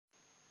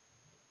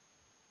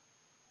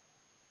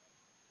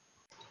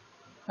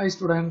Hi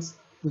students,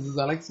 this is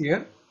Alex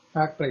here.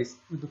 Factorize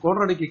with the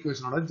quadratic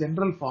equation order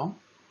general form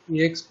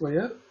ax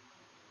square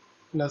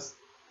plus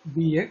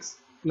bx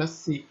plus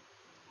c.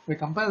 By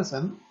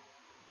comparison,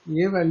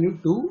 a value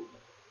 2,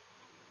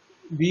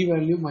 b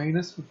value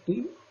minus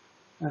 15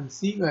 and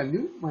c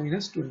value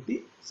minus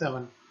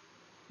 27.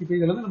 இப்போ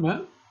இதில் வந்து நம்ம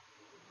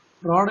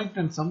product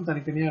and sum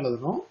தனித்தனியாக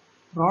எழுதணும்.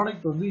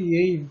 Product வந்து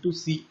a into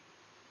c,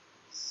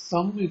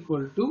 sum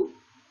equal to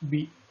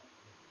b.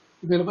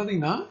 இப்போ இதில்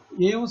பார்த்தீங்கன்னா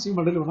ஏவும் சி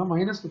மட்டும் வேணா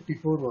மைனஸ்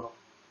 54 வரும்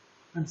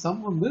அண்ட் சம்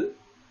வந்து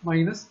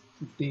மைனஸ்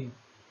 15.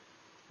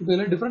 இப்போ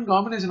இதில் டிஃப்ரெண்ட்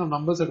காம்பினேஷன் ஆஃப்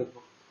நம்பர்ஸ்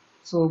எடுக்கணும்.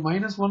 ஸோ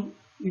மைனஸ் 1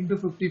 இன்ட்டு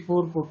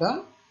 54 போட்டால்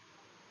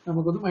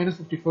நமக்கு வந்து மைனஸ்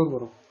 54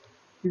 வரும்.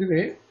 இதுவே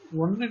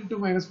 1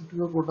 இன்ட்டு மைனஸ்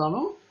 54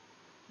 போட்டாலும்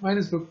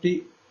மைனஸ்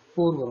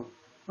 54 வரும்.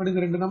 பட்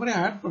இந்த ரெண்டு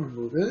நம்பரையும் ஆட்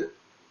பண்ணும்போது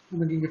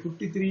நமக்கு இங்கே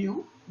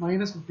 53யும்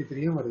மைனஸ்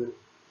 53யும் வருது.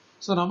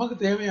 ஸோ நமக்கு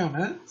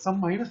தேவையான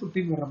சம் மைனஸ்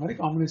 15 வர்ற மாதிரி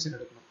காம்பினேஷன்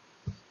எடுக்கணும்.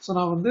 ஸோ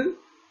நான் வந்து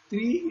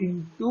 3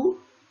 into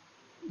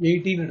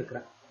 18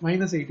 எடுக்கிறேன்,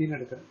 minus 18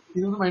 எடுக்கிறேன்.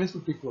 இது வந்து minus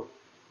 54.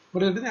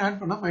 பட் எடுத்து ஆட்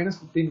பண்ணால் minus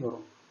 15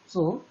 வரும்.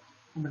 ஸோ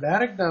நம்ம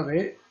டைரெக்டாகவே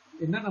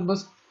என்ன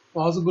நம்பர்ஸ்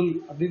பாசிபிள்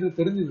அப்படின்றது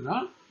தெரிஞ்சதுன்னா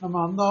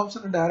நம்ம அந்த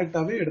ஆப்ஷனை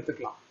டைரெக்டாகவே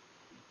எடுத்துக்கலாம்.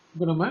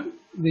 இப்போ நம்ம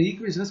இந்த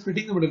ஈக்குவேஷனை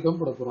ஸ்பிட்டிங் மிடில்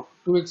டேர்ம் போட போகிறோம்.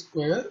 2x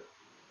square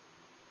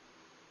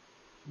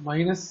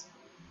minus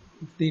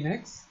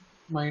 15x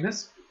minus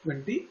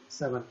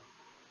 27.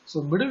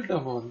 So middle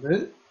டேர்மை வந்து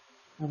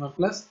நம்ம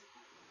ப்ளஸ்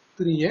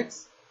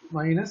 3x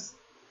minus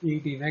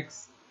 18x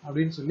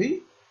அப்படின்னு சொல்லி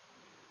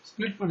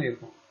ஸ்ப்ளிட்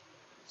பண்ணியிருக்கோம்.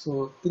 ஸோ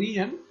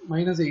 3n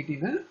minus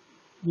 18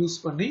 யூஸ்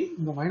பண்ணி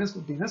இந்த minus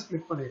 15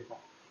 ஸ்ப்ளிட்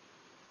பண்ணியிருக்கோம்.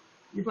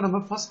 இப்போ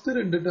நம்ம ஃபர்ஸ்ட்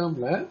ரெண்டு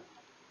டேர்மில்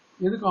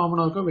எது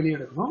காமனாக இருக்கோ வெளியே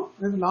எடுக்கணும்,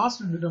 அது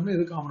லாஸ்ட் ரெண்டு டேர்மில்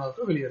எது காமனாக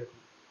இருக்கோ வெளியே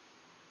எடுக்கணும்.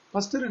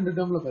 ஃபர்ஸ்ட் ரெண்டு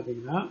டேர்மில்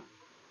பார்த்தீங்கன்னா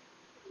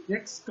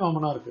x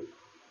காமனாக இருக்குது.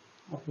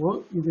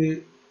 அப்போது இது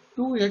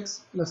 2x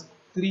plus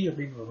 3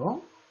 அப்படின்னு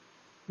வரும்.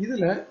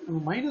 இதில் நம்ம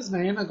மைனஸ்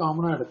 9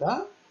 காமனாக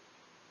எடுத்தால்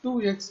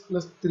 2x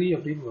plus 3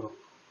 அப்படின்னு வரும்.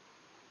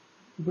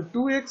 இப்போ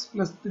 2x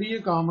plus 3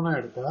 காமனாக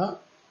எடுத்தால்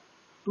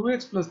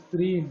 2x plus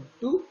 3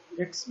 into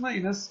x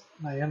minus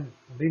 9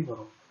 அப்படின்னு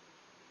வரும்.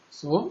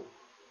 ஸோ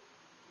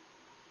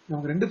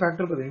நமக்கு ரெண்டு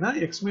ஃபேக்டர் பார்த்தீங்கன்னா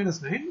x minus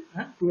 9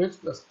 and 2x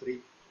plus 3.